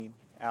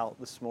out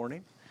this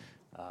morning,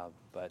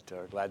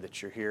 but glad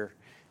that you're here.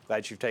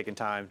 Glad you've taken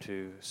time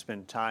to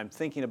spend time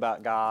thinking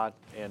about God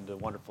and the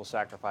wonderful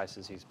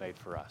sacrifices He's made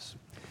for us.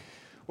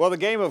 Well, the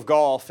game of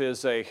golf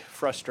is a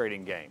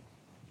frustrating game.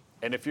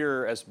 And if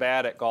you're as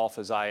bad at golf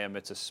as I am,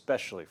 it's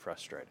especially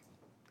frustrating.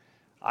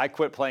 I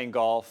quit playing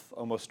golf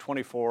almost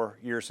 24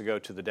 years ago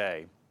to the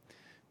day.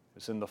 It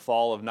was in the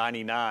fall of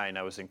 '99.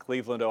 I was in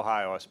Cleveland,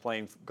 Ohio. I was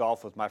playing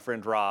golf with my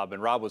friend Rob,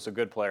 and Rob was a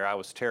good player. I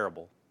was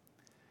terrible.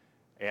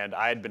 And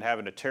I had been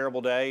having a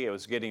terrible day. It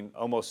was getting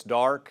almost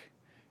dark,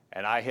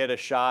 and I hit a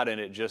shot,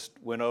 and it just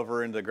went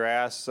over into the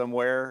grass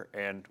somewhere,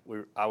 and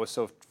I was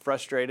so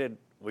frustrated,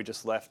 we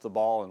just left the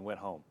ball and went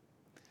home.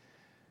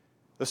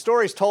 The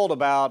story's told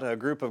about a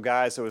group of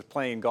guys that was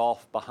playing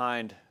golf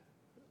behind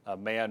a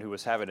man who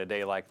was having a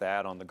day like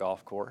that on the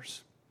golf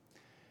course.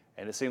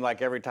 And it seemed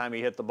like every time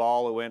he hit the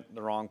ball, it went in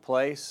the wrong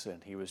place,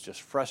 and he was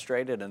just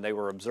frustrated, and they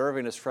were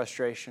observing his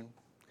frustration.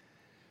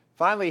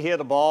 Finally, he hit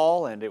a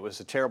ball, and it was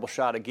a terrible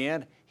shot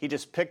again. He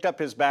just picked up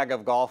his bag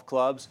of golf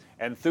clubs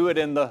and threw it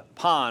in the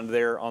pond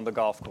there on the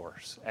golf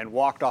course and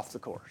walked off the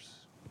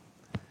course.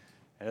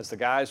 And as the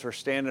guys were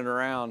standing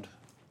around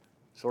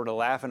sort of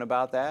laughing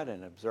about that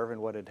and observing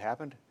what had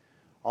happened,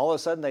 all of a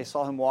sudden they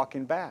saw him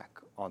walking back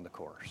on the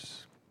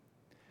course.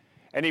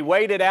 And he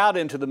waded out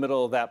into the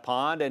middle of that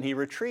pond and he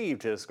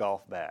retrieved his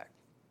golf bag.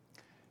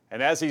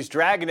 And as he's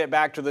dragging it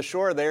back to the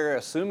shore, they're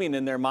assuming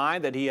in their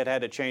mind that he had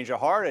had a change of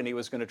heart and he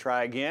was going to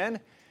try again.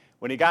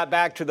 When he got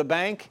back to the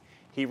bank,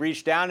 he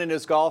reached down in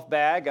his golf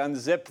bag,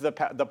 unzipped the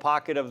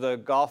pocket of the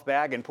golf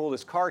bag and pulled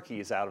his car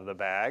keys out of the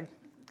bag,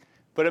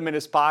 put them in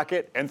his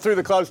pocket, and threw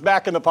the clubs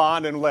back in the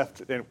pond and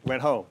left and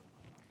went home.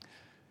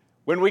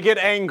 When we get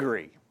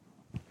angry,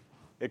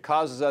 it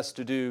causes us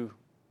to do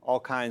all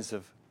kinds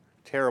of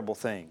terrible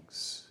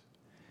things.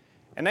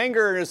 And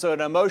anger is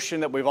an emotion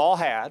that we've all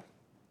had,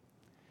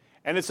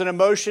 and it's an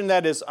emotion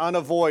that is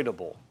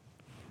unavoidable,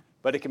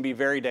 but it can be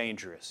very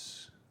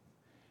dangerous.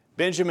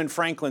 Benjamin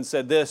Franklin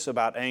said this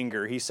about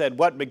anger. He said,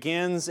 "What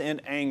begins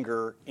in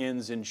anger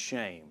ends in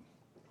shame."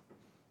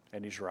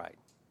 And he's right.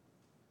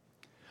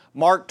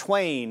 Mark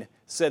Twain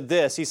said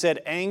this. He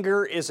said,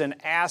 "Anger is an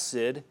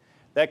acid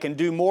that can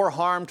do more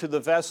harm to the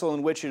vessel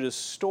in which it is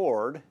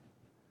stored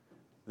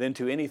than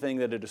to anything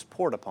that it is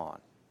poured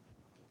upon."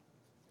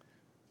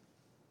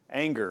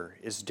 Anger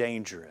is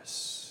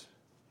dangerous.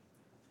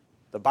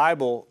 The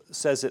Bible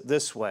says it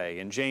this way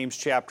in James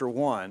chapter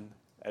 1,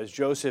 as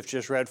Joseph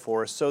just read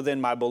for us, "So then,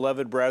 my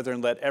beloved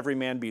brethren, let every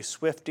man be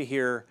swift to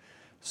hear,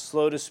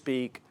 slow to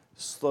speak,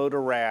 slow to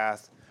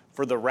wrath,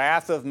 for the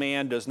wrath of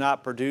man does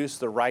not produce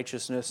the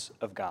righteousness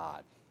of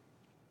God."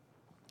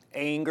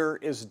 Anger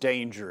is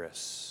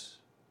dangerous.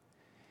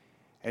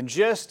 And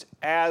just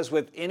as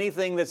with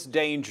anything that's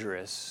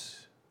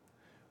dangerous,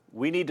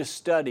 we need to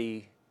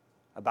study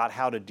about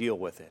how to deal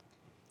with it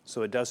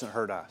so it doesn't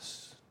hurt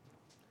us.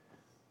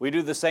 We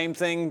do the same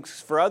things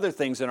for other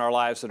things in our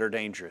lives that are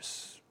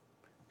dangerous.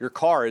 Your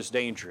car is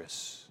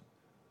dangerous.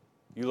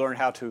 You learn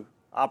how to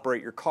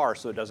operate your car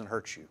so it doesn't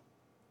hurt you.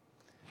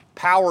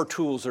 Power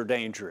tools are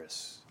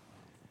dangerous.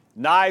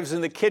 Knives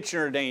in the kitchen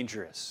are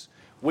dangerous.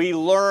 We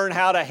learn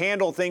how to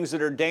handle things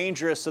that are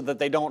dangerous so that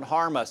they don't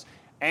harm us.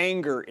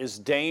 Anger is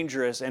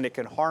dangerous and it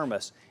can harm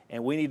us,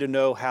 and we need to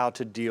know how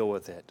to deal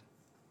with it.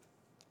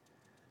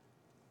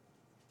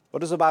 What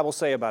does the Bible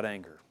say about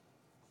anger?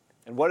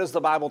 And what does the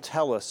Bible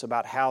tell us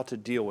about how to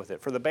deal with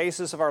it? For the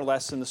basis of our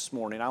lesson this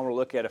morning, I want to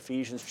look at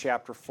Ephesians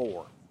chapter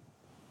 4.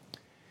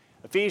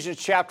 Ephesians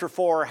chapter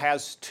 4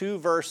 has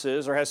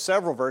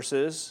several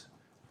verses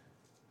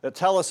that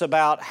tell us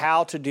about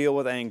how to deal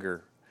with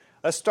anger.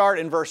 Let's start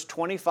in verse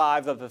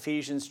 25 of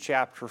Ephesians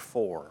chapter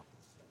 4.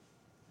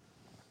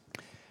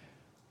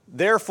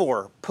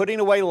 "Therefore, putting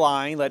away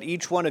lying, let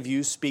each one of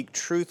you speak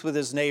truth with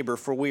his neighbor,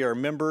 for we are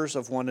members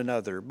of one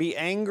another. Be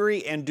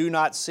angry and do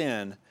not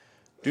sin.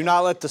 Do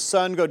not let the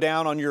sun go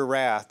down on your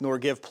wrath, nor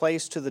give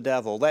place to the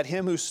devil. Let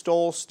him who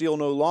stole steal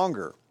no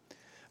longer,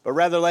 but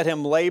rather let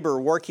him labor,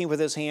 working with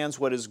his hands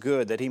what is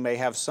good, that he may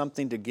have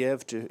something to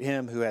give to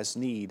him who has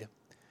need.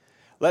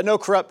 Let no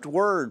corrupt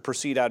word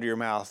proceed out of your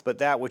mouth, but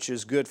that which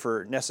is good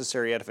for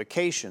necessary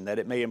edification, that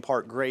it may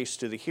impart grace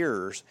to the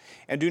hearers.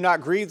 And do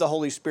not grieve the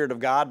Holy Spirit of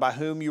God, by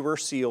whom you were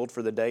sealed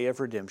for the day of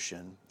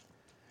redemption.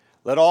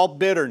 Let all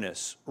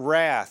bitterness,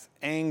 wrath,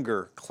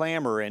 anger,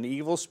 clamor, and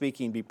evil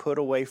speaking be put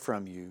away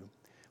from you,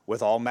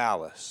 with all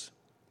malice.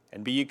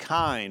 And be ye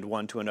kind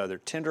one to another,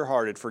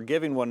 tender-hearted,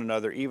 forgiving one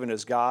another, even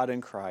as God in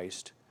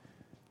Christ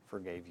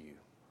forgave you."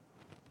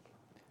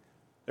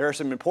 There are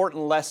some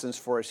important lessons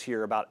for us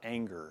here about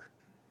anger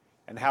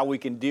and how we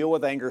can deal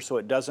with anger so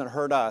it doesn't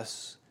hurt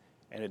us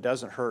and it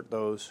doesn't hurt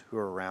those who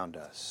are around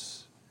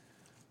us.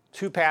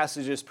 Two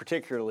passages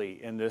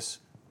particularly in this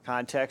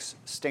context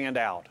stand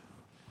out.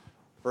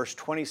 Verse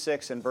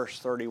 26 and verse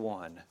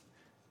 31.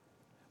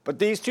 But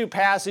these two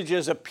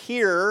passages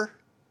appear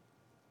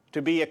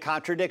to be a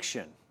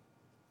contradiction.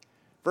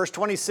 Verse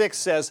 26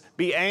 says,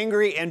 "Be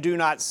angry and do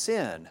not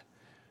sin."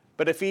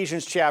 But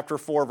Ephesians chapter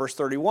 4, verse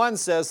 31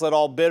 says, "Let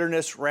all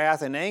bitterness,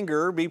 wrath, and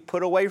anger be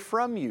put away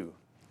from you."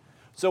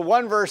 So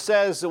one verse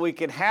says that we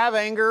can have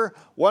anger.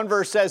 One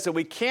verse says that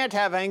we can't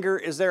have anger.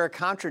 Is there a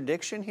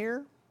contradiction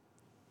here?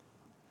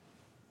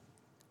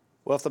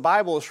 Well, if the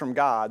Bible is from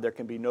God, there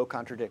can be no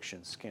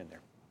contradictions, can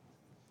there?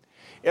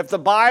 If the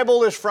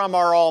Bible is from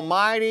our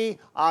almighty,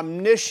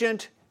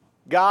 omniscient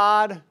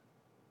God,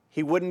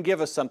 He wouldn't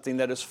give us something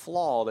that is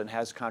flawed and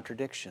has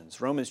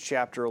contradictions. Romans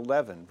chapter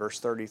 11, verse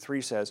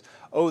 33 says,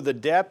 "Oh, the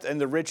depth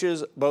and the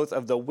riches both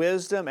of the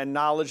wisdom and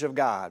knowledge of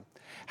God.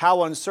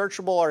 How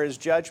unsearchable are His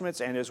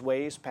judgments and His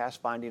ways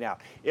past finding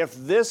out." If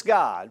this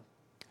God,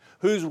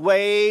 whose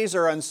ways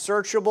are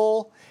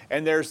unsearchable,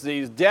 and there's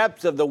the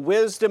depth of the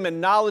wisdom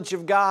and knowledge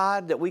of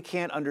God that we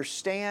can't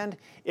understand,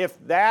 if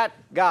that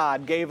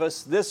God gave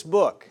us this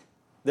book,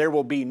 there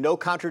will be no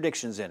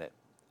contradictions in it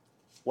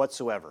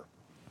whatsoever.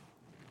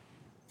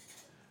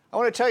 I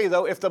want to tell you,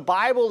 though, if the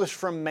Bible is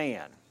from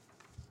man,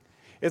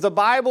 and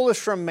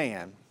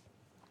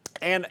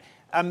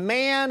a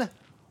man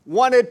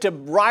wanted to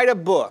write a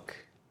book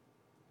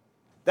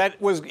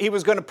he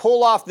was going to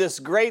pull off this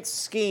great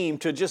scheme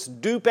to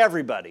just dupe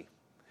everybody.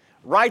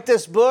 Write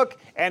this book,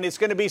 and it's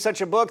going to be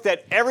such a book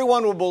that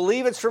everyone will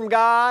believe it's from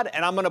God,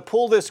 and I'm going to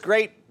pull this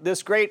great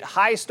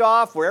heist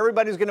off where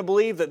everybody's going to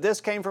believe that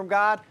this came from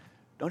God.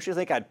 Don't you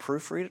think I'd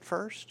proofread it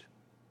first?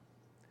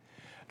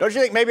 Don't you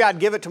think maybe I'd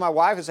give it to my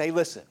wife and say, "Hey,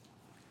 listen,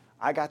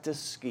 I got this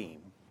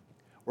scheme.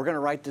 We're going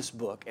to write this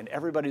book, and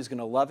everybody's going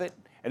to love it,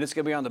 and it's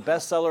going to be on the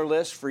bestseller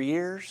list for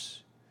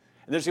years,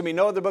 and there's going to be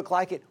no other book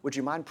like it. Would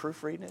you mind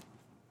proofreading it?"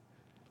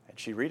 And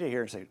she'd read it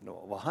here and say,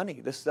 "No, well,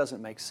 honey, this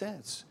doesn't make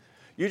sense.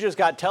 You just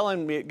got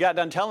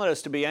done telling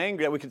us to be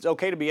angry, that it's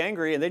okay to be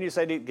angry, and then you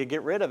say to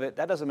get rid of it.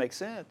 That doesn't make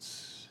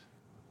sense."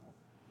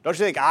 Don't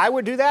you think I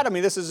would do that? I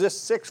mean, this is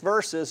just 6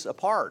 verses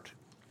apart.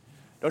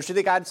 Don't you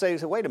think I'd say,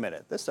 "Wait a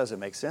minute, this doesn't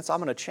make sense. I'm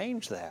going to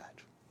change that"?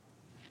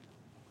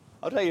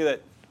 I'll tell you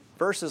that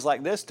verses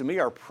like this, to me,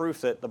 are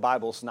proof that the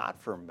Bible's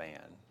not from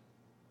man,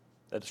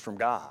 that it's from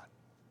God.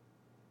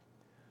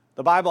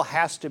 The Bible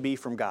has to be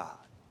from God.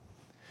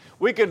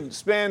 We could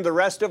spend the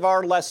rest of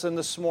our lesson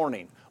this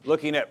morning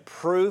looking at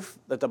proof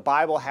that the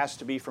Bible has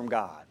to be from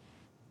God.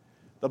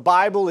 The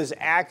Bible is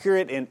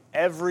accurate in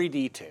every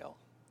detail.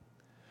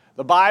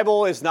 The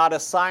Bible is not a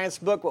science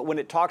book, but when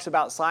it talks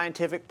about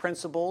scientific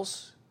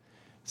principles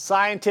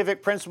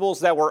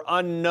that were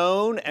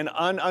unknown and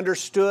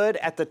ununderstood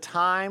at the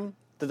time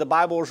that the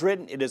Bible was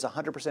written, it is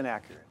 100%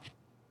 accurate.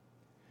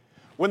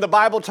 When the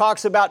Bible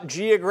talks about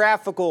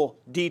geographical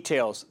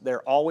details,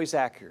 they're always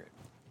accurate.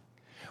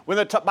 When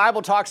the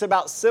Bible talks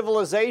about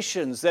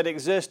civilizations that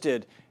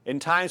existed in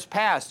times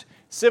past,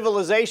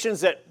 civilizations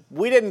that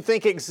we didn't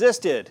think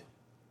existed,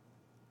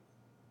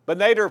 but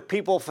later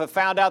people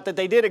found out that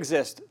they did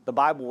exist, the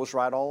Bible was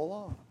right all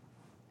along.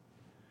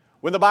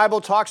 When the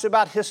Bible talks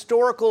about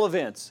historical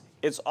events,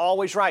 it's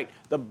always right.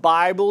 The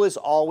Bible is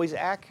always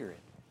accurate.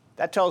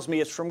 That tells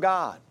me it's from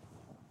God.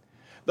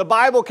 The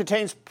Bible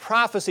contains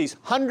prophecies,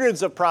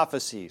 hundreds of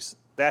prophecies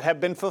that have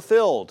been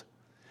fulfilled.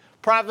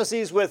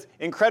 Prophecies with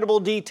incredible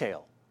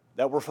detail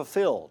that were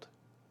fulfilled.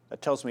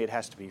 That tells me it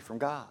has to be from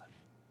God.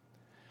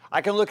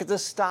 I can look at the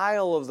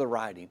style of the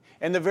writing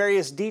and the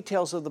various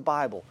details of the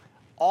Bible.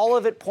 All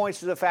of it points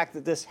to the fact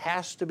that this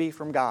has to be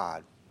from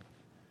God.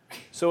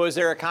 So is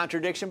there a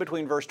contradiction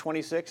between verse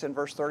 26 and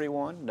verse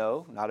 31?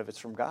 No, not if it's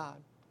from God.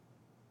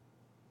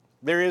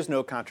 There is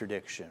no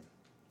contradiction.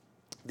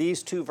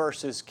 These 2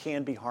 verses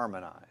can be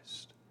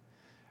harmonized.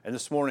 And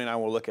this morning I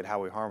will look at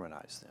how we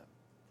harmonize them.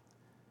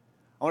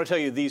 I want to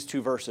tell you these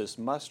 2 verses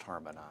must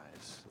harmonize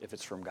if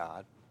it's from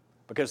God,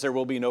 because there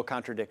will be no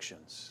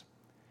contradictions.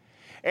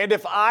 And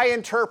if I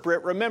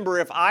interpret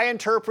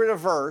a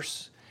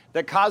verse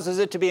that causes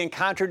it to be in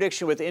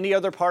contradiction with any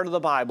other part of the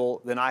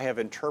Bible, then I have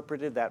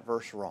interpreted that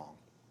verse wrong.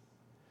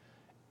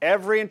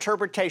 Every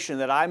interpretation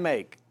that I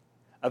make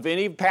of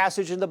any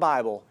passage in the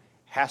Bible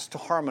has to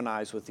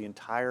harmonize with the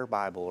entire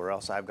Bible, or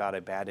else I've got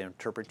a bad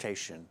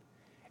interpretation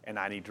and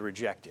I need to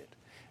reject it.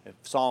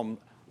 Psalm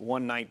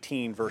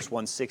 119, verse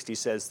 160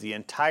 says, "The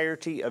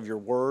entirety of your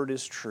word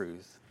is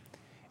truth,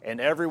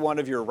 and every one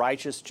of your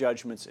righteous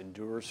judgments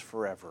endures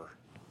forever."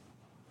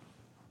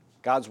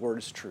 God's word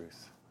is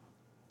truth.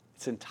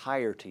 Its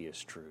entirety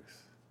is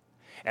truth.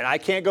 And I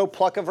can't go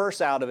pluck a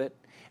verse out of it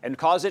and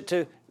cause it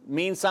to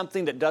mean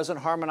something that doesn't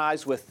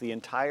harmonize with the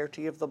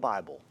entirety of the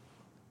Bible,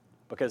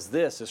 because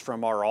this is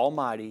from our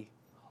almighty,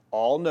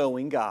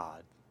 all-knowing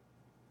God,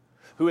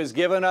 who has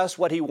given us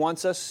what He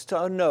wants us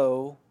to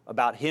know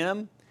about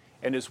Him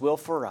and His will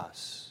for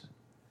us.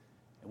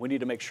 And we need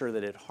to make sure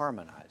that it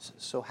harmonizes.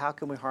 So how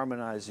can we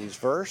harmonize these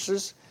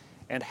verses,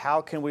 and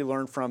how can we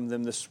learn from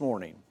them this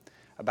morning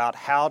about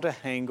how to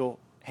handle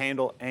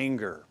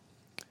anger?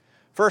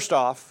 First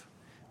off,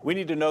 we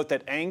need to note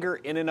that anger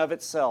in and of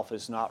itself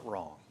is not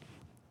wrong.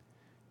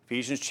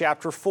 Ephesians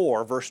chapter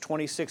 4, verse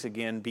 26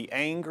 again, "Be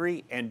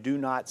angry and do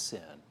not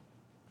sin."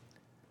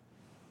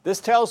 This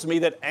tells me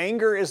that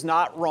anger is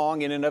not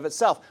wrong in and of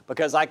itself,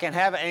 because I can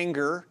have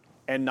anger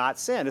and not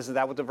sin. Isn't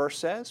that what the verse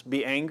says?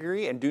 Be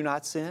angry and do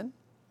not sin.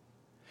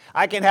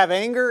 I can have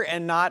anger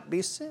and not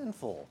be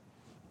sinful.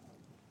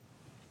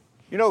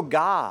 You know,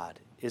 God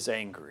is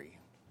angry.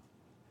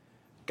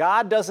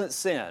 God doesn't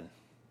sin.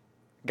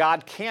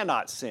 God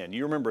cannot sin.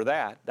 You remember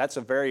that. That's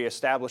a very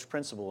established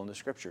principle in the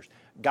Scriptures.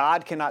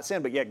 God cannot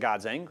sin, but yet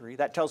God's angry.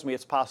 That tells me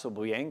it's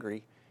possible to be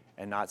angry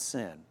and not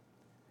sin.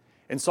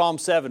 In Psalm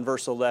 7,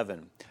 verse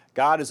 11,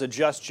 God is a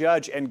just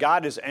judge, and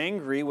God is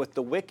angry with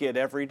the wicked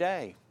every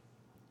day.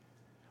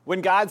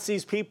 When God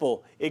sees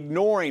people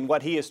ignoring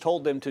what He has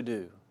told them to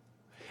do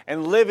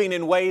and living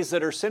in ways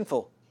that are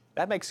sinful,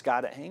 that makes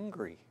God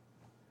angry.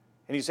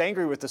 And He's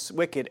angry with the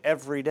wicked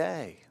every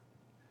day.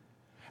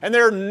 And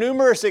there are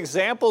numerous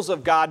examples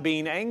of God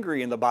being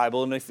angry in the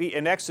Bible.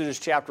 In Exodus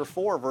chapter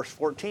 4, verse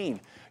 14,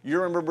 you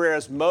remember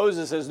as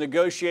Moses is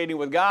negotiating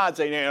with God,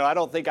 saying, I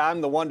don't think I'm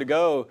the one to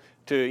go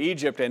to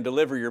Egypt and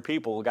deliver your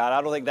people. God,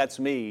 I don't think that's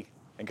me.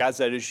 And God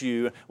said, it's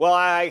you. Well,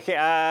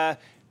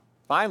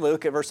 finally,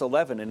 look at verse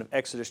 11 in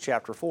Exodus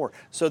chapter 4.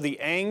 So the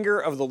anger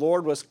of the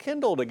Lord was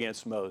kindled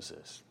against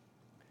Moses.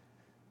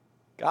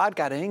 God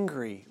got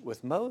angry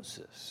with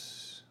Moses.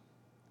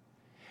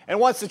 And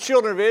once the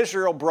children of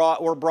Israel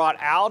were brought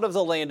out of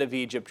the land of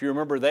Egypt, you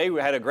remember they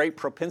had a great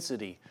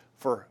propensity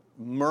for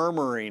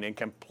murmuring and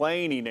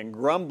complaining and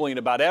grumbling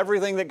about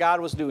everything that God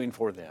was doing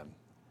for them.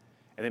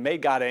 And it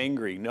made God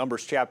angry.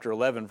 Numbers chapter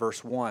 11,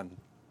 verse 1.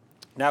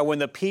 Now when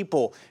the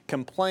people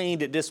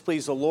complained, it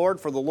displeased the Lord,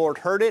 for the Lord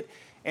heard it,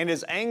 and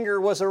His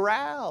anger was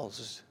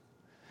aroused.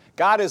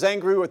 God is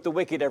angry with the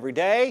wicked every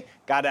day.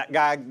 God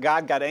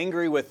got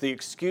angry with the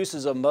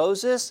excuses of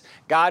Moses.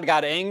 God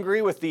got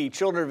angry with the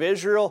children of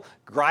Israel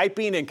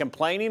griping and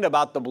complaining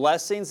about the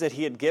blessings that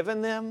He had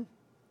given them.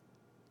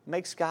 It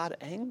makes God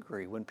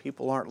angry when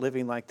people aren't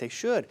living like they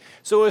should.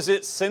 So is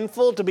it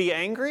sinful to be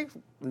angry?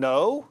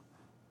 No,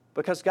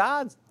 because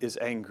God is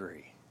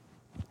angry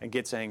and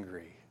gets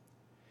angry.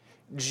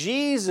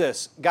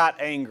 Jesus got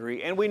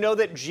angry, and we know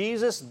that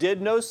Jesus did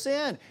no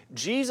sin.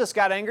 Jesus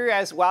got angry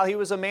while He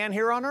was a man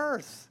here on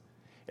earth.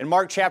 In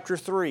Mark chapter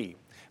 3,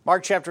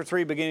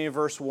 beginning of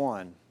verse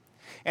 1.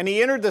 And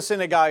He entered the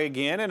synagogue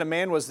again, and a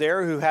man was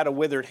there who had a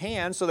withered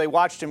hand, so they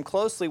watched him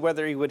closely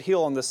whether he would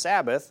heal on the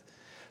Sabbath,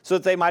 so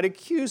that they might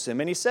accuse him.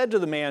 And He said to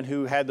the man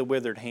who had the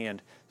withered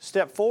hand,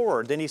 "Step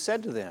forward." Then He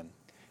said to them,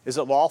 "Is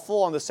it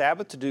lawful on the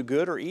Sabbath to do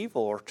good or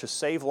evil, or to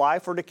save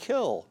life or to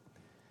kill?"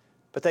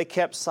 But they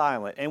kept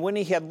silent. And when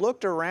He had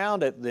looked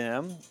around at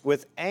them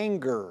with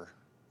anger,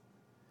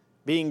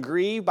 being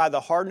grieved by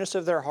the hardness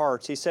of their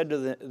hearts, He said to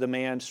the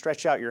man,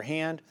 "Stretch out your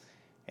hand."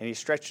 And he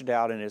stretched it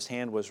out, and his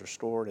hand was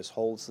restored as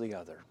whole as the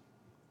other.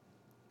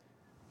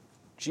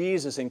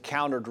 Jesus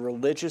encountered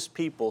religious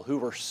people who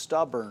were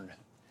stubborn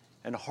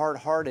and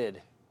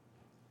hard-hearted,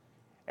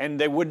 and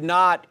they would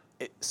not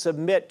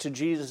submit to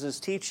Jesus'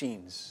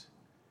 teachings.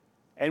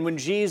 And when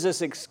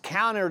Jesus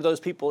encountered those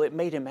people, it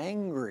made Him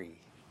angry.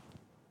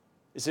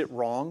 Is it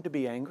wrong to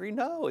be angry?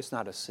 No, it's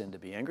not a sin to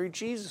be angry.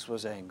 Jesus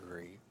was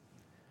angry.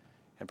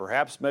 And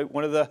perhaps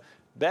one of the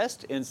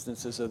best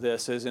instances of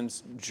this is in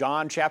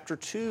John chapter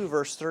 2,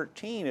 verse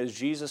 13, as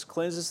Jesus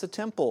cleanses the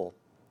temple.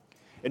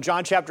 In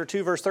John chapter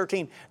 2, verse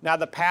 13, now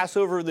the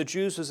Passover of the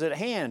Jews was at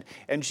hand,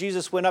 and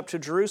Jesus went up to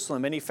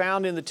Jerusalem, and He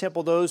found in the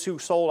temple those who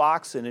sold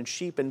oxen and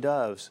sheep and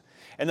doves,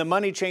 and the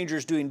money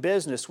changers doing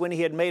business. When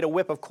He had made a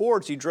whip of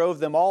cords, He drove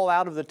them all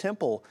out of the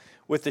temple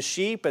with the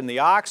sheep and the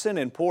oxen,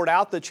 and poured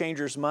out the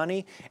changers'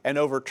 money, and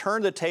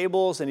overturned the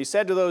tables. And He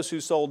said to those who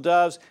sold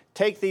doves,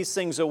 "Take these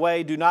things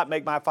away. Do not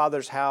make my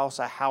Father's house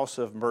a house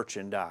of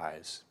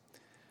merchandise."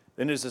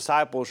 Then His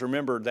disciples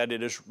remembered that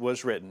it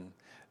was written,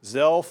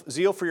 Zeal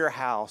for your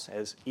house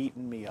has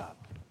eaten me up.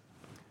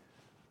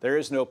 There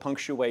is no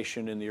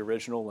punctuation in the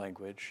original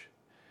language,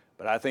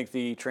 but I think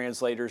the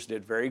translators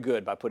did very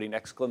good by putting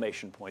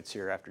exclamation points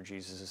here after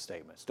Jesus'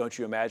 statements. Don't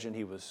you imagine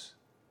He was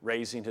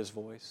raising His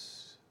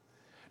voice?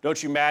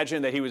 Don't you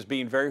imagine that He was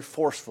being very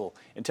forceful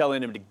and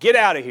telling them to get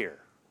out of here,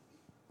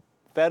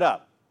 fed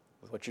up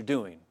with what you're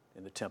doing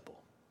in the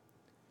temple?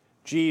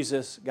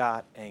 Jesus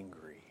got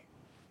angry.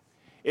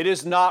 It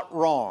is not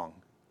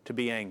wrong to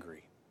be angry.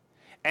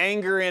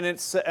 Anger in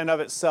and of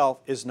itself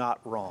is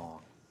not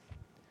wrong.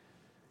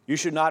 You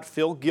should not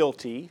feel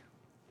guilty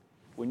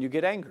when you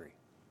get angry.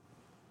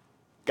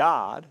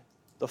 God,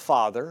 the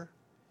Father,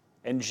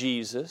 and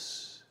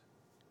Jesus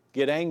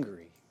get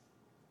angry,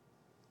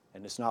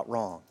 and it's not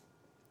wrong.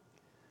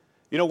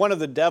 You know, one of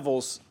the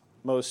devil's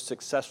most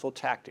successful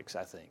tactics,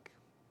 I think,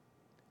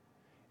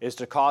 is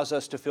to cause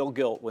us to feel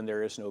guilt when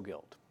there is no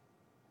guilt.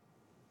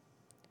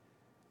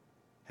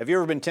 Have you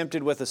ever been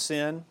tempted with a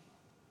sin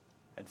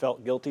and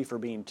felt guilty for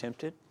being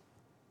tempted?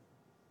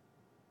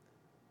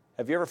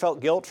 Have you ever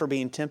felt guilt for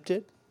being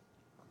tempted?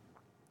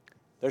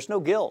 There's no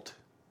guilt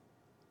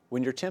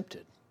when you're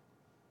tempted.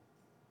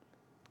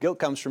 Guilt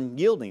comes from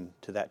yielding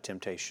to that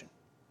temptation.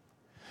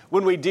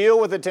 When we deal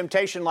with a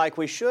temptation like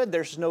we should,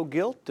 there's no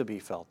guilt to be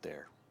felt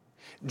there.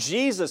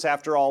 Jesus,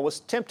 after all,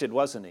 was tempted,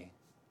 wasn't He?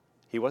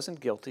 He wasn't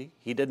guilty.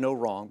 He did no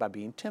wrong by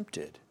being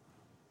tempted.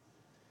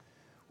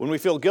 When we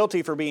feel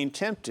guilty for being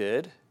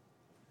tempted,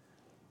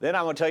 then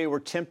I'm going to tell you we're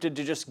tempted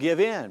to just give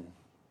in.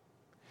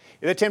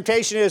 The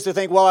temptation is to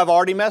think, well, I've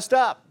already messed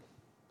up.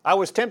 I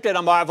was tempted,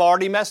 I've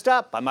already messed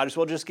up. I might as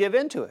well just give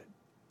in to it.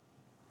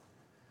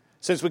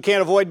 Since we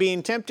can't avoid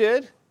being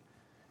tempted,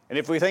 and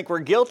if we think we're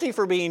guilty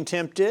for being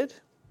tempted,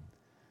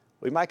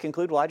 we might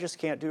conclude, well, I just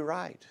can't do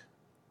right.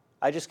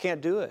 I just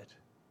can't do it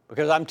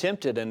because I'm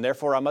tempted and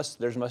therefore I must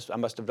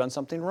have done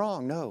something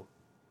wrong. No,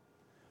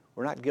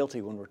 we're not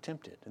guilty when we're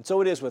tempted. And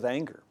so it is with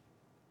anger.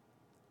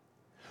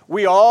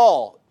 We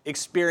all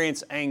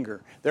experience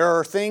anger. There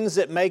are things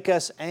that make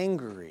us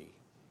angry.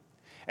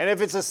 And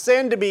if it's a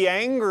sin to be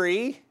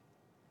angry,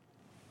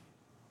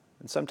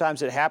 and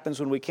sometimes it happens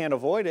when we can't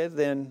avoid it,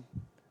 then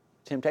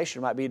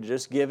temptation might be to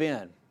just give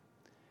in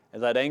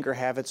and let anger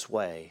have its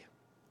way.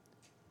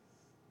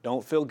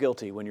 Don't feel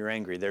guilty when you're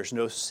angry. There's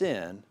no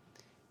sin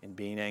in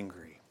being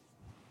angry.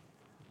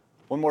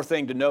 One more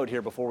thing to note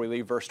here before we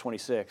leave verse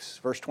 26.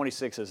 Verse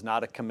 26 is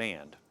not a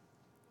command.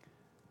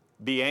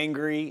 Be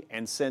angry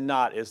and sin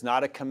not is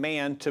not a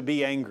command to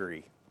be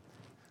angry.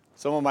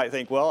 Someone might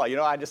think, well,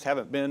 I just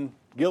haven't been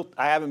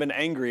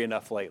angry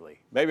enough lately.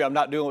 Maybe I'm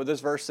not doing what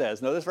this verse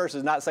says. No, this verse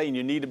is not saying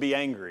you need to be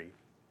angry.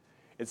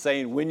 It's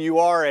saying when you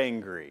are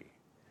angry,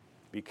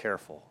 be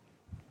careful.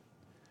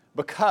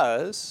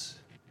 Because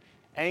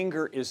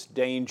anger is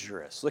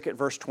dangerous. Look at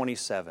verse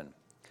 27.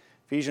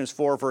 Ephesians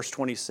 4, verse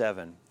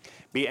 27.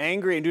 Be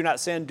angry and do not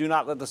sin. Do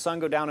not let the sun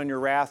go down on your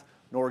wrath,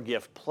 nor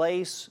give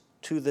place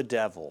to the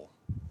devil.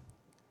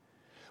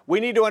 We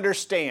need to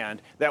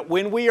understand that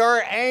when we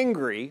are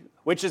angry,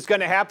 which is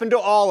going to happen to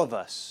all of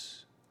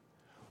us,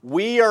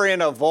 we are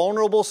in a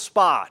vulnerable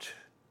spot.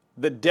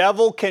 The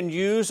devil can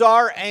use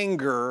our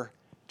anger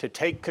to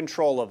take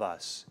control of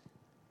us.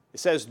 It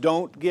says,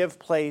 don't give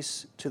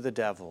place to the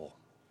devil.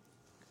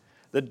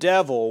 The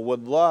devil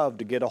would love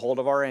to get a hold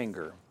of our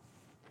anger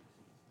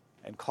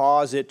and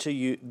cause it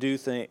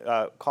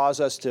to cause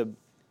us to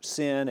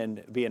sin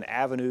and be an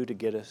avenue to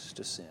get us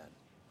to sin.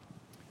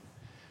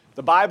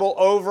 The Bible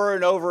over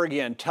and over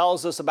again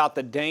tells us about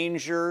the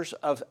dangers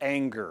of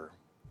anger.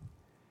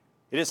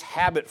 It is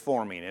habit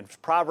forming. In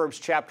Proverbs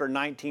chapter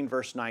 19,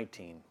 verse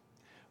 19.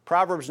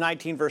 Proverbs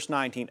 19, verse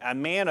 19. A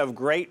man of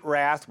great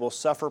wrath will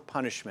suffer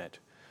punishment,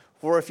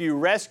 for if you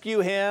rescue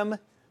him,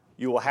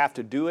 you will have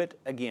to do it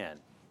again.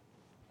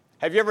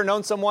 Have you ever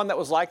known someone that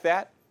was like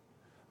that?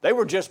 They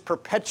were just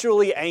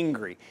perpetually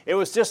angry. It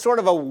was just sort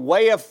of a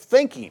way of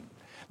thinking.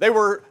 They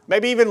were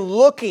maybe even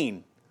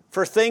looking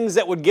for things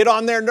that would get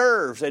on their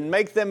nerves and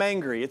make them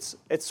angry. It's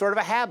sort of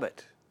a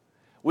habit.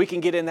 We can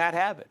get in that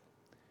habit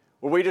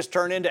where we just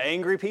turn into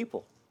angry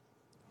people.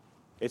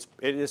 It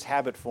is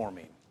habit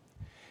forming.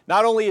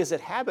 Not only is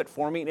it habit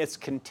forming, it's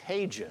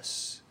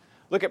contagious.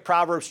 Look at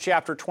Proverbs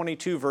chapter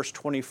 22, verse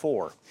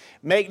 24.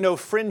 Make no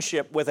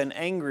friendship with an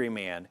angry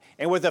man,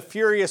 and with a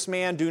furious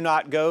man do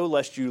not go,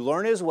 lest you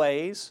learn his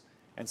ways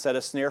and set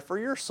a snare for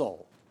your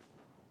soul.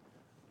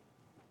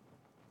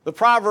 The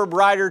proverb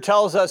writer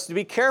tells us to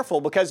be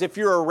careful because if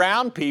you're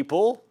around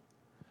people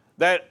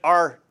that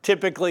are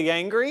typically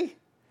angry,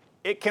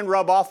 it can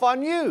rub off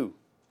on you.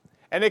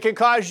 And it can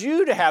cause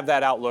you to have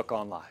that outlook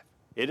on life.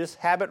 It is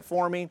habit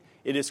forming,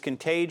 it is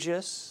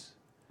contagious,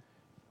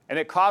 and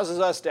it causes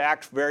us to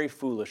act very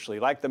foolishly,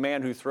 like the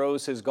man who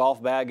throws his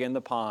golf bag in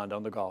the pond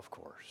on the golf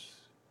course.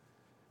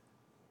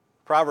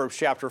 Proverbs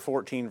chapter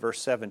 14, verse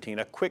 17,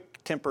 a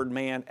quick-tempered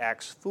man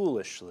acts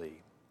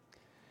foolishly,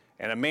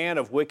 and a man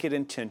of wicked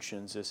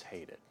intentions is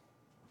hated.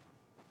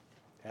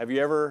 Have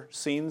you ever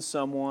seen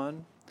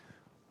someone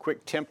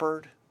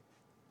quick-tempered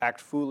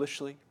act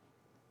foolishly?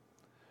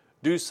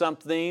 Do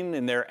something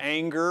in their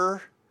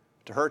anger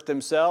to hurt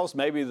themselves?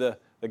 Maybe the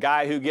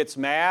guy who gets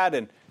mad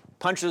and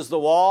punches the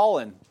wall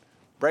and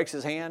breaks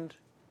his hand?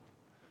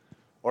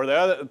 Or the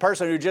other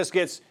person who just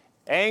gets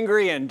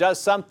angry and does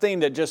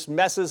something that just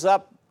messes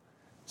up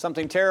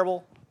something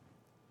terrible?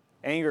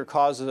 Anger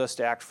causes us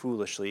to act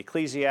foolishly.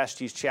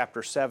 Ecclesiastes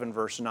chapter 7,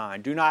 verse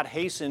 9. Do not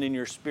hasten in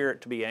your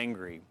spirit to be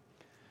angry,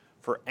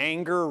 for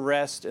anger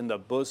rests in the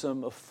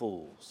bosom of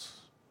fools.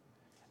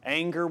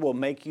 Anger will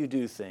make you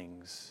do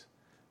things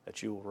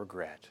that you will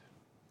regret.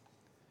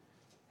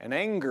 And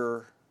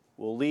anger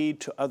will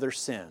lead to other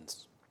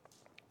sins.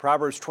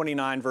 Proverbs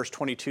 29, verse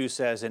 22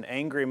 says, an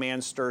angry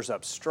man stirs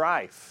up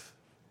strife,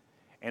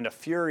 and a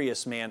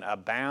furious man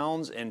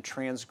abounds in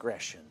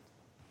transgression.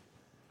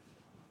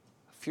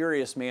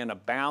 Furious man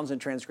abounds in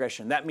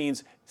transgression. That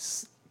means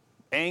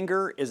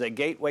anger is a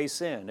gateway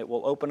sin. It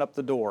will open up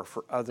the door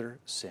for other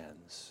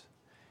sins.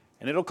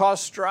 And it'll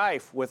cause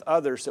strife with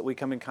others that we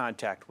come in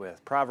contact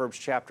with. Proverbs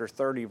chapter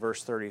 30,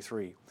 verse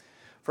 33.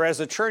 For as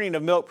the churning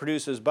of milk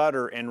produces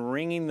butter and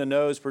wringing the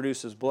nose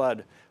produces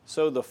blood,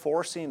 so the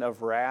forcing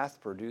of wrath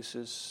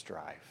produces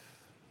strife.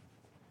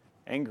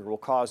 Anger will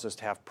cause us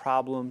to have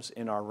problems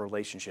in our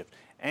relationships.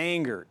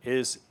 Anger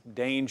is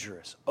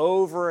dangerous.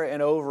 Over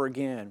and over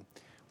again,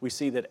 we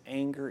see that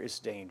anger is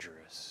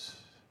dangerous.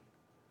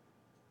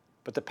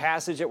 But the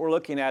passage that we're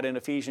looking at in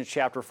Ephesians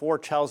chapter 4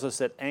 tells us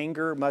that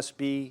anger must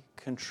be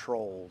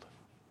controlled.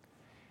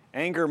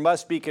 Anger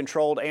must be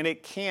controlled, and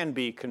it can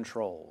be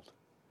controlled.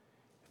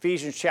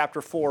 Ephesians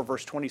chapter 4,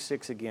 verse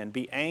 26 again.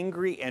 Be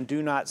angry and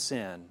do not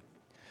sin.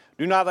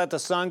 Do not let the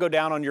sun go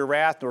down on your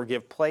wrath, nor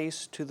give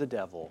place to the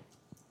devil.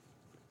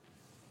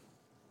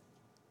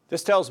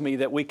 This tells me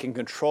that we can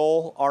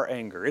control our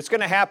anger. It's going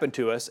to happen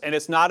to us, and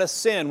it's not a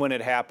sin when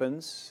it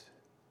happens.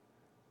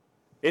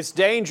 It's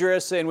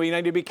dangerous, and we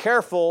need to be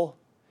careful,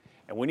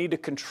 and we need to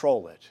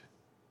control it.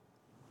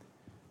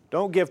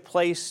 Don't give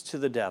place to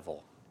the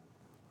devil.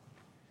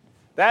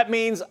 That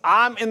means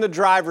I'm in the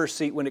driver's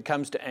seat when it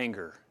comes to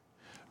anger.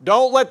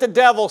 Don't let the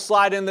devil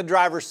slide in the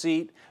driver's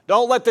seat.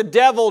 Don't let the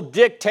devil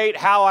dictate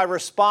how I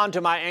respond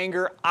to my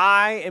anger.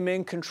 I am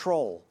in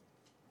control.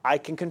 I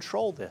can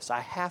control this.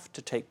 I have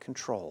to take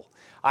control.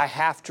 I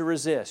have to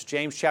resist.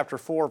 James chapter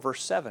 4,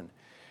 verse 7.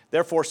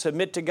 Therefore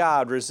submit to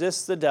God,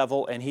 resist the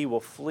devil, and he will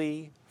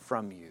flee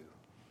from you.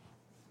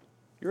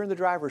 You're in the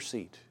driver's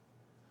seat.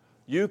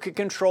 You can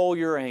control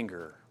your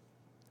anger.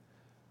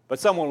 But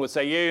someone would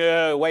say,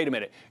 yeah, wait a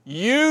minute.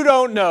 You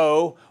don't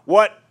know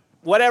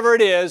whatever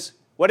it is,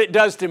 what it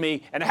does to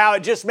me, and how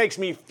it just makes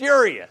me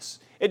furious.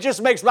 It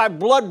just makes my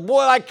blood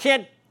boil. I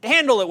can't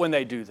handle it when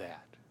they do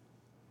that.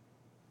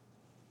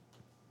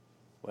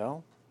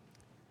 Well,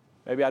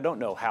 maybe I don't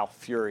know how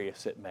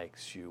furious it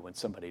makes you when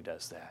somebody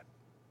does that.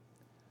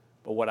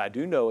 But what I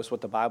do know is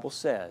what the Bible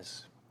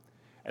says.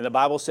 And the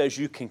Bible says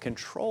you can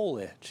control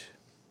it.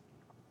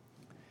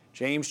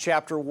 James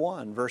chapter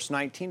 1, verse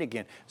 19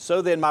 again.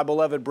 So then, my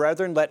beloved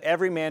brethren, let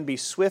every man be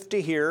swift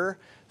to hear,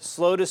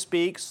 slow to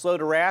speak, slow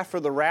to wrath, for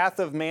the wrath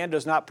of man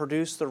does not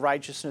produce the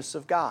righteousness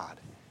of God.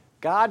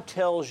 God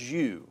tells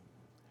you,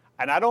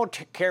 and I don't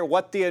care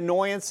what the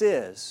annoyance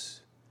is,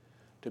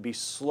 to be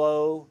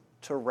slow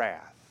to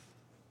wrath.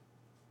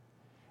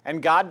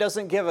 And God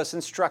doesn't give us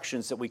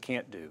instructions that we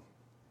can't do.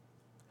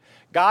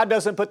 God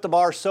doesn't put the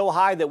bar so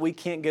high that we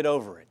can't get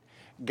over it.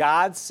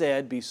 God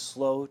said, be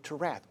slow to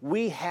wrath.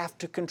 We have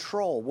to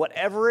control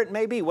whatever it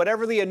may be,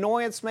 whatever the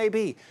annoyance may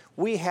be,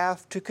 we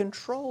have to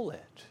control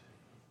it.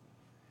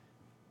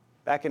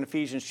 Back in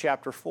Ephesians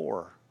chapter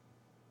 4,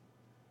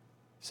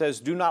 it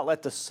says, do not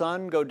let the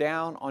sun go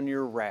down on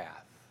your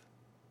wrath.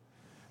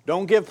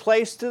 Don't give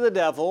place to the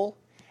devil,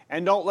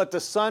 and don't let the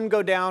sun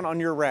go down on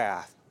your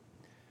wrath.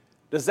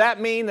 Does that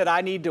mean that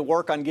I need to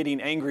work on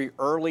getting angry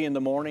early in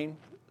the morning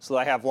so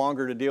that I have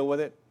longer to deal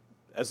with it?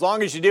 As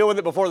long as you deal with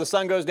it before the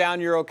sun goes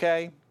down, you're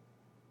okay.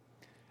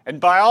 And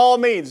by all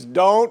means,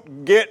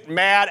 don't get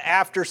mad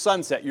after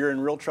sunset. You're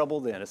in real trouble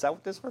then. Is that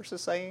what this verse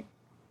is saying?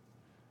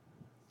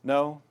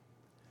 No,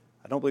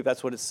 I don't believe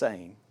that's what it's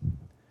saying.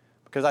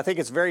 Because I think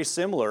it's very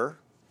similar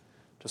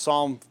to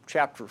Psalm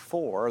chapter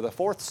 4, or the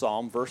 4th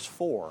Psalm, verse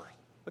 4.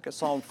 Look at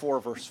Psalm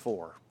 4, verse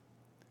 4.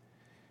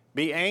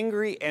 Be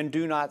angry and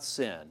do not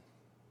sin.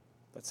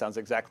 That sounds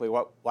exactly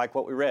like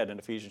what we read in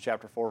Ephesians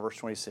chapter 4, verse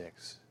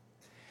 26.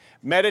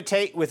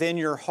 Meditate within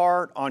your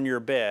heart on your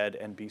bed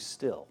and be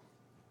still.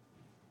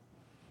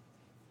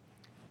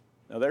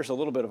 Now there's a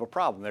little bit of a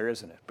problem there,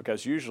 isn't it?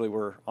 Because usually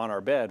we're on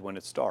our bed when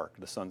it's dark,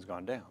 the sun's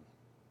gone down.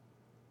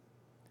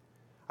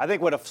 I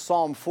think what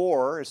Psalm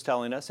 4 is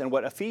telling us and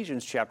what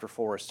Ephesians chapter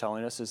 4 is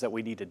telling us is that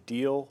we need to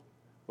deal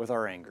with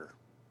our anger.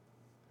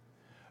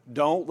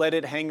 Don't let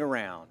it hang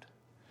around.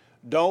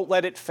 Don't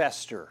let it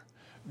fester.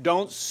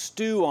 Don't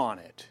stew on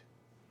it.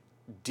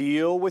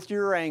 Deal with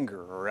your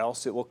anger, or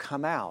else it will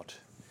come out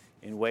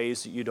in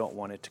ways that you don't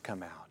want it to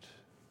come out.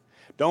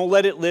 Don't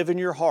let it live in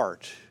your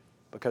heart,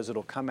 because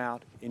it'll come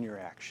out in your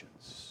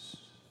actions.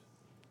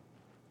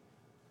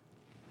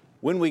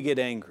 When we get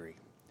angry,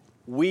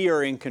 we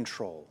are in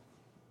control.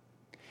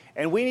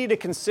 And we need to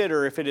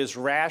consider if it is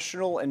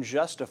rational and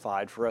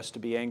justified for us to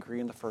be angry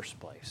in the first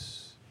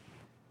place.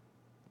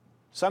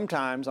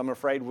 Sometimes, I'm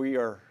afraid, we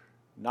are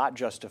not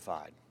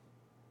justified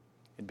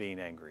in being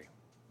angry.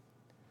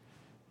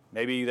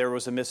 Maybe there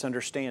was a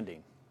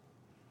misunderstanding.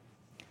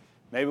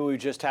 Maybe we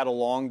just had a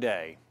long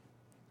day,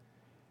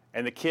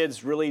 and the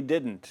kids really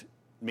didn't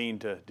mean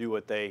to do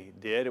what they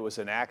did. It was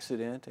an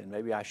accident, and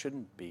maybe I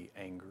shouldn't be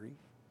angry.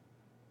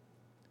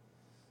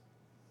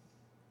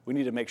 We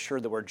need to make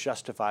sure that we're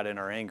justified in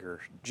our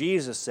anger.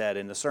 Jesus said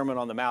in the Sermon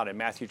on the Mount in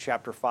Matthew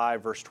chapter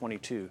 5, verse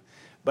 22,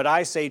 but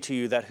I say to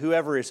you that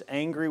whoever is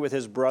angry with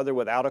his brother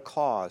without a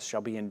cause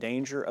shall be in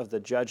danger of the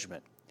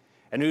judgment.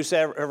 And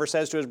whoever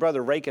says to his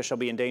brother, Raca, shall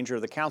be in danger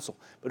of the council.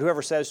 But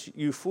whoever says,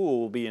 you fool,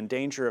 will be in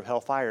danger of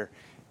hellfire.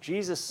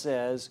 Jesus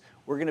says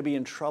we're going to be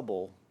in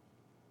trouble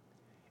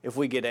if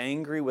we get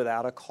angry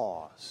without a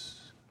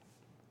cause.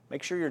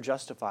 Make sure you're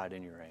justified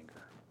in your anger.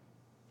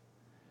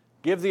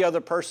 Give the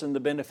other person the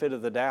benefit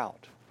of the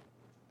doubt.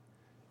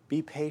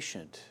 Be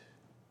patient.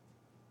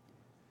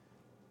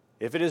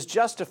 If it is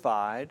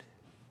justified,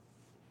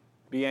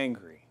 be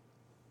angry.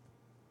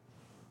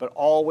 But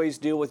always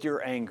deal with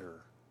your anger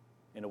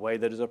in a way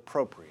that is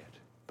appropriate,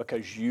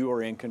 because you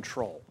are in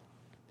control.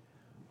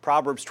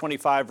 Proverbs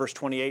 25, verse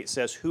 28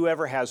 says,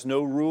 whoever has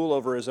no rule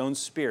over his own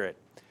spirit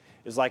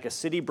is like a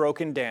city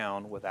broken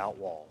down without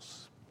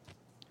walls.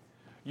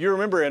 You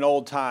remember in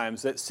old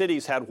times that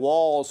cities had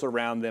walls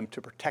around them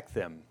to protect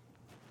them.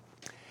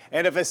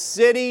 And if a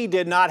city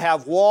did not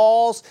have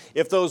walls,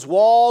 if those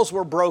walls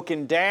were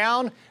broken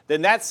down,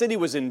 then that city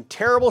was in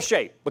terrible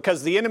shape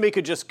because the enemy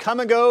could just come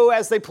and go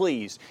as they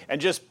pleased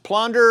and just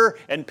plunder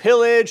and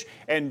pillage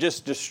and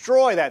just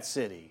destroy that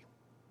city.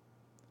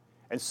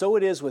 And so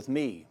it is with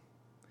me.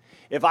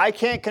 If I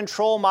can't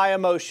control my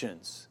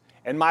emotions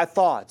and my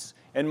thoughts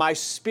and my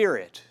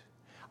spirit,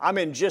 I'm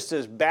in just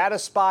as bad a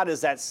spot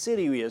as that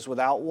city is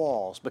without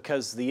walls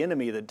because the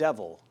enemy, the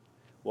devil,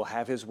 will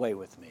have his way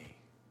with me.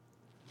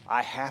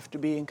 I have to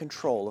be in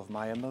control of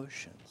my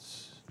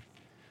emotions.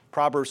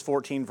 Proverbs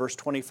 14 verse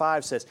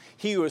 25 says,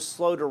 "He who is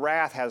slow to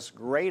wrath has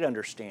great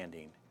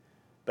understanding,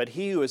 but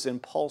he who is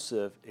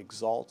impulsive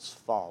exalts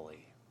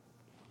folly."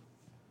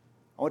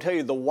 I want to tell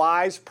you, the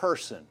wise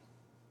person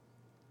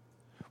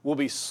will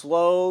be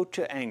slow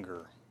to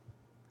anger.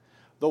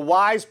 The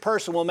wise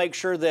person will make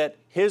sure that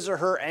his or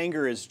her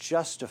anger is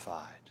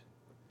justified.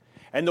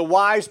 And the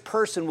wise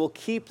person will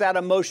keep that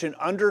emotion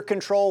under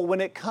control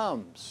when it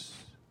comes.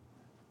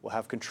 Will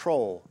have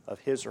control of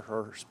his or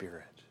her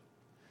spirit.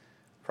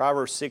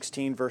 Proverbs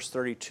 16 verse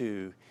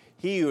 32,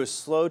 "He who is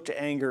slow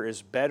to anger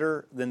is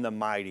better than the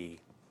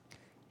mighty.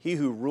 He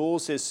who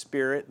rules his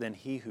spirit than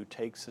he who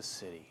takes a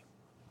city."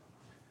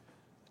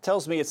 It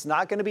tells me it's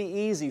not going to be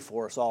easy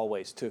for us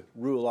always to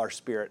rule our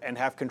spirit and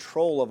have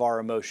control of our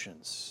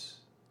emotions.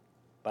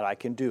 But I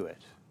can do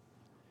it.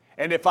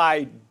 And if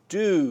I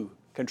do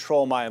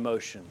control my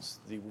emotions,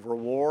 the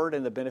reward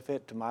and the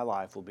benefit to my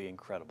life will be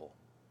incredible.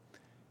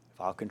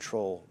 If I'll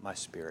control my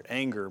spirit.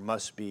 Anger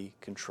must be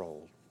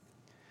controlled.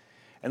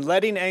 And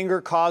letting anger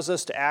cause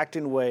us to act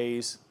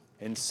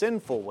in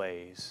sinful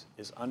ways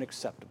is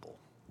unacceptable.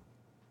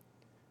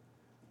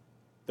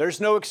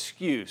 There's no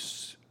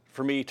excuse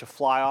for me to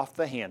fly off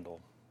the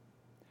handle.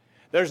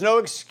 There's no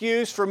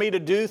excuse for me to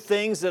do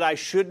things that I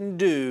shouldn't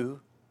do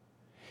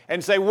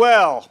and say,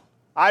 well,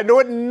 I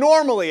wouldn't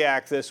normally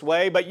act this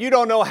way, but you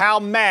don't know how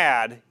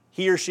mad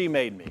he or she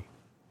made me.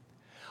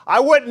 I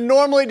wouldn't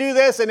normally do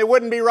this and it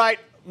wouldn't be right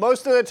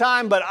most of the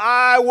time, but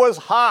I was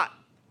hot,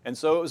 and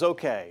so it was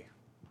okay.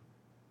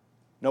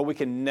 No, we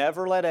can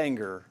never let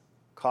anger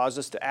cause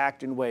us to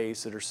act in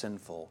ways that are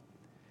sinful.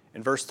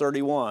 In verse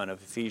 31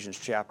 of Ephesians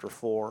chapter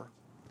 4,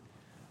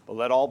 "But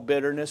let all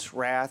bitterness,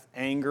 wrath,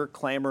 anger,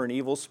 clamor, and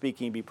evil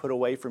speaking be put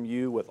away from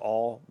you with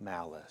all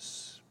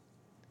malice."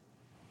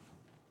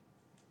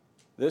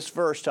 This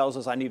verse tells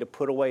us I need to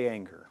put away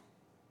anger.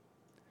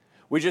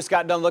 We just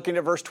got done looking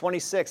at verse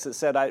 26 that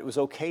said it was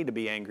okay to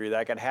be angry, that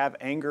I could have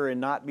anger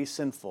and not be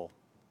sinful.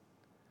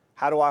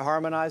 How do I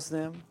harmonize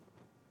them?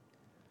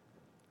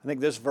 I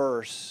think this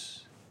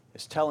verse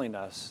is telling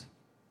us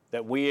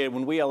that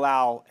when we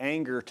allow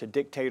anger to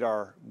dictate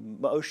our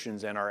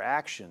emotions and our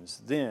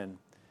actions, then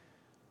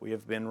we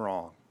have been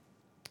wrong.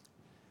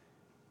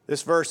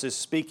 This verse is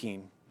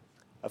speaking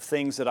of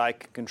things that I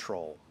can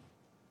control.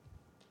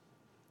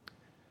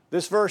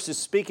 This verse is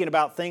speaking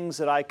about things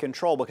that I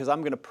control because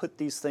I'm going to put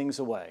these things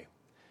away.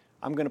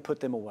 I'm going to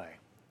put them away.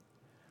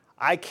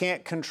 I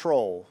can't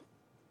control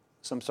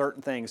some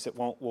certain things that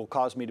will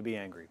cause me to be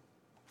angry.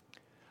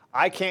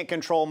 I can't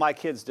control my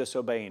kids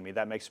disobeying me.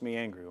 That makes me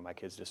angry when my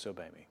kids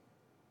disobey me.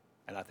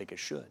 And I think it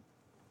should.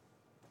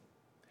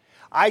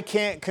 I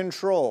can't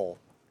control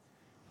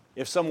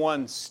if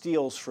someone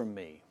steals from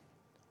me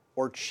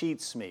or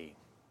cheats me.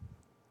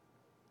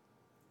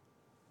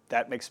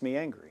 That makes me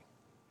angry.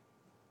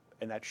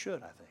 And that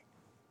should, I think.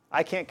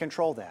 I can't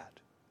control that.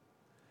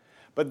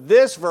 But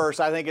this verse,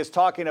 I think, is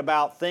talking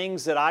about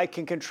things that I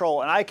can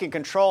control. And I can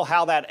control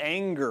how that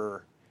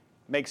anger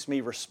makes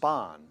me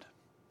respond.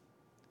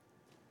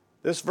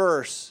 This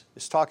verse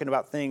is talking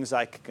about things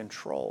I can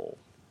control.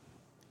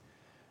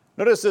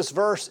 Notice this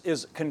verse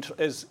is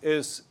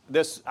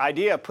this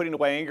idea of putting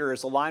away anger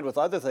is aligned with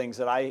other things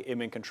that I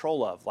am in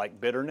control of,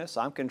 like bitterness.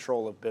 I'm in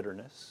control of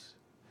bitterness.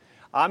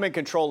 I'm in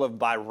control of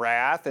my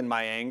wrath and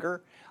my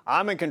anger.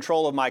 I'm in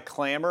control of my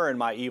clamor and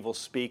my evil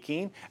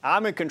speaking.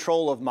 I'm in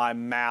control of my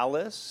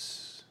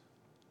malice.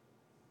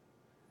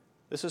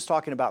 This is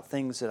talking about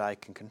things that I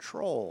can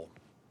control.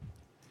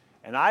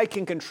 And I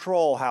can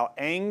control how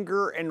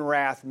anger and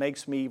wrath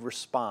makes me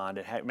respond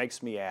and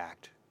makes me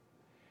act.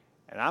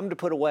 And I'm to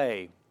put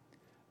away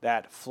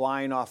that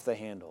flying off the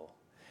handle,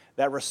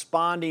 that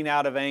responding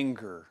out of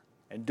anger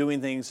and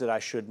doing things that I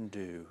shouldn't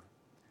do.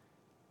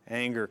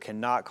 Anger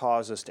cannot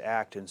cause us to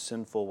act in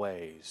sinful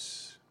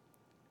ways.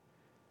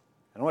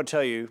 And I want to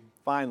tell you,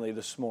 finally,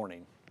 this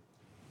morning,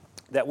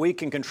 that we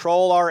can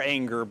control our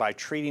anger by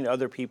treating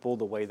other people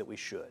the way that we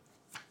should.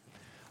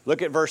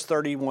 Look at verse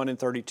 31 and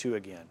 32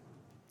 again.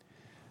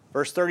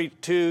 Verse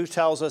 32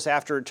 tells us,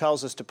 after it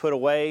tells us to put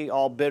away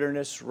all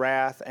bitterness,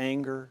 wrath,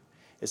 anger,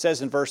 it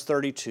says in verse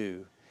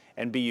 32,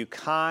 "And be you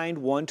kind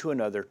one to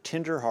another,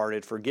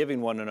 tender-hearted, forgiving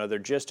one another,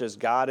 just as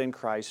God in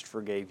Christ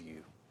forgave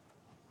you."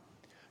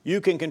 You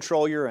can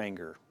control your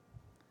anger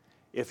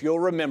if you'll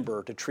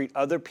remember to treat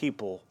other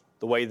people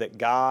the way that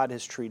God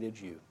has treated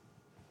you.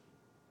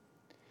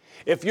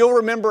 If you'll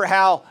remember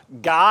how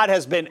God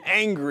has been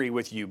angry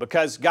with you,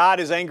 because God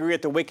is angry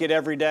at the wicked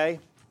every day,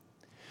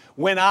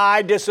 When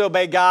I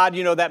disobey God,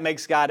 you know that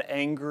makes God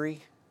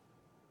angry.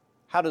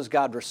 How does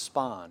God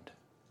respond?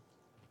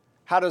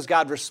 How does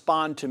God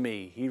respond to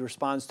me? He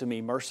responds to me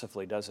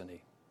mercifully, doesn't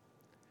He?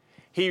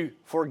 He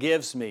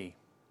forgives me.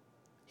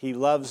 He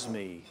loves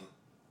me.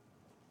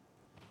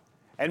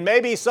 And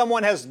maybe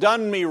someone has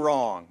done me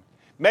wrong.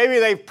 Maybe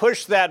they've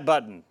pushed that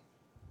button.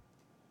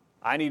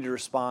 I need to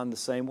respond the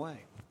same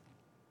way.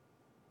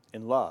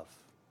 In love,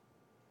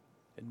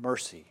 in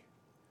mercy,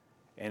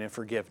 and in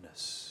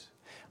forgiveness.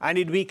 I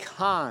need to be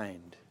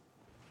kind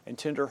and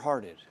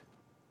tender-hearted.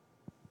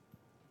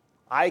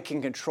 I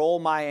can control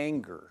my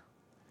anger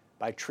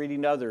by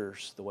treating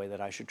others the way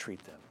that I should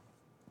treat them.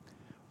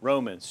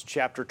 Romans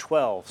chapter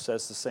 12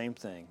 says the same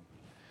thing.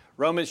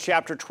 Romans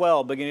chapter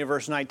 12, beginning of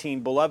verse 19,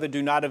 Beloved,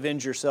 do not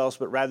avenge yourselves,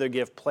 but rather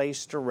give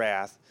place to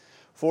wrath.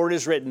 For it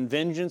is written,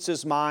 Vengeance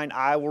is mine,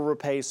 I will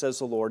repay, says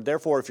the Lord.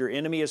 Therefore, if your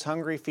enemy is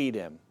hungry, feed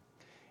him.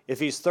 If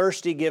he's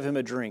thirsty, give him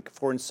a drink.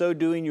 For in so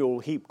doing, you will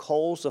heap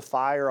coals of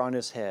fire on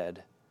his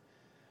head.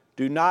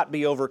 Do not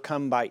be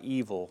overcome by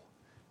evil,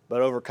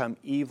 but overcome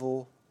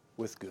evil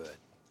with good.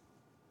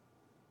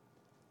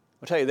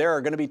 I'll tell you, there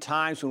are going to be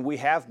times when we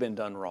have been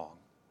done wrong.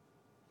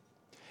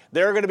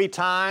 There are going to be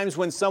times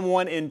when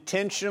someone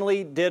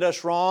intentionally did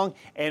us wrong,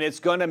 and it's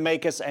going to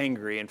make us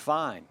angry. And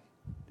fine,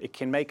 it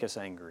can make us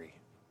angry.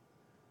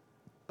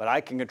 But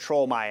I can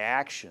control my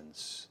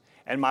actions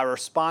and my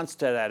response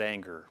to that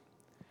anger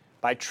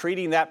by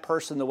treating that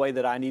person the way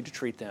that I need to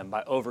treat them,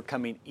 by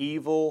overcoming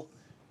evil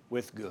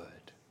with good.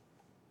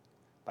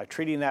 By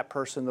treating that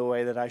person the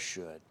way that I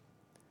should,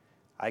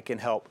 I can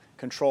help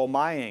control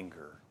my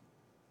anger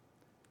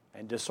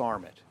and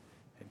disarm it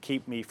and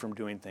keep me from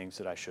doing things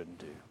that I shouldn't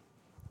do.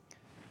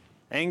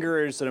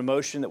 Anger is an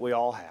emotion that we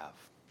all have.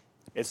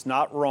 It's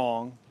not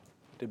wrong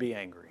to be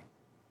angry.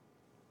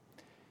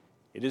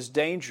 It is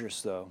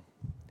dangerous, though.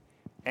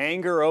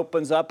 Anger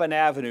opens up an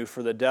avenue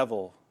for the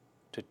devil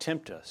to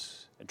tempt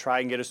us and try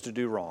and get us to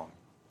do wrong.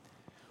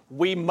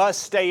 We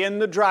must stay in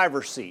the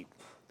driver's seat.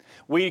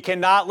 We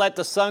cannot let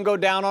the sun go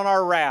down on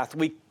our wrath.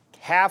 We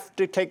have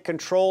to take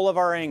control of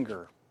our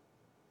anger.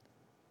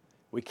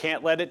 We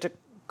can't let it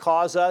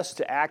cause us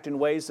to act in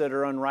ways that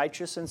are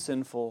unrighteous and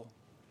sinful.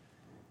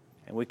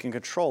 And we can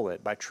control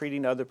it by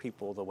treating other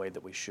people the way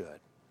that we should.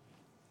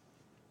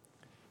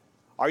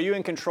 Are you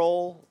in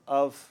control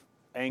of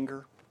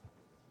anger?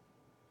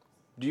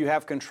 Do you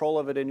have control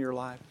of it in your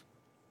life?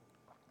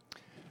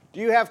 Do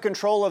you have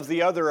control of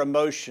the other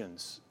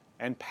emotions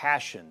and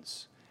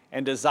passions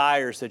and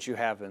desires that you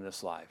have in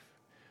this life?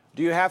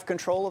 Do you have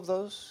control of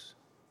those?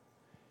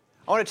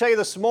 I want to tell you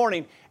this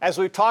morning, as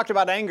we've talked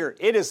about anger,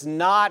 it is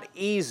not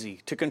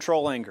easy to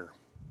control anger.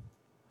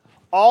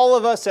 All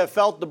of us have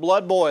felt the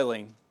blood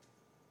boiling,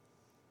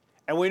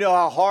 and we know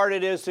how hard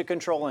it is to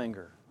control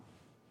anger.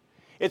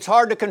 It's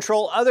hard to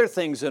control other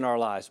things in our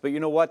lives, but you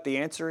know what the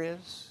answer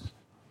is?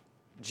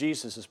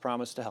 Jesus has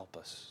promised to help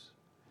us.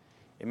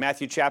 In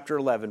Matthew chapter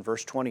 11,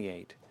 verse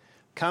 28,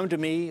 Come to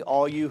me,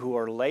 all you who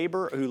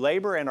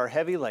labor and are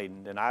heavy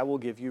laden, and I will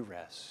give you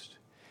rest.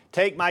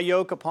 Take my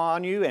yoke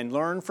upon you and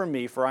learn from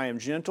me, for I am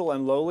gentle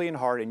and lowly in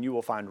heart, and you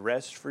will find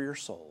rest for your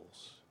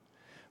souls.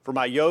 For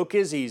my yoke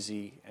is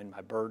easy and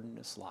my burden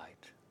is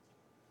light.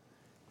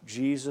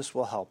 Jesus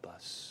will help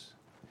us.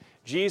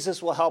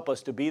 Jesus will help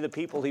us to be the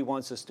people He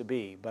wants us to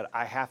be, but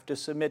I have to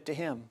submit to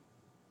Him.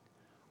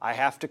 I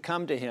have to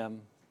come to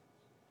Him,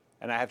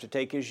 and I have to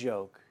take His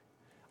yoke.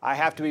 I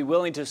have to be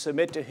willing to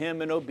submit to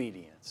Him in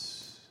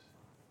obedience.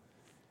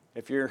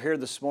 If you're here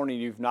this morning,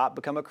 you've not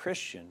become a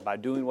Christian by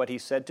doing what He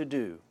said to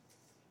do.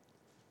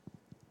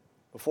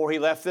 Before He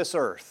left this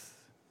earth,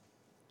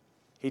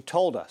 He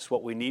told us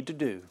what we need to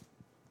do.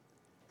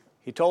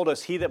 He told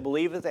us, He that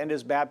believeth and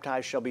is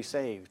baptized shall be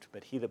saved,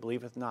 but he that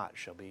believeth not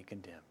shall be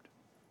condemned.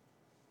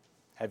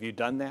 Have you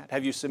done that?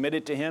 Have you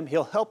submitted to Him?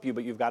 He'll help you,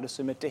 but you've got to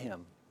submit to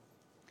Him.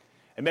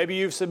 And maybe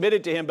you've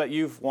submitted to Him, but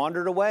you've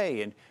wandered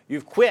away and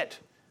you've quit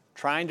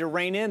trying to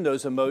rein in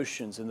those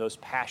emotions and those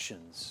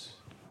passions.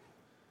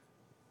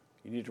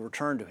 You need to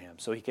return to Him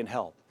so He can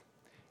help.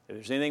 If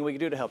there's anything we can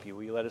do to help you,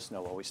 will you let us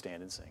know while we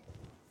stand and sing?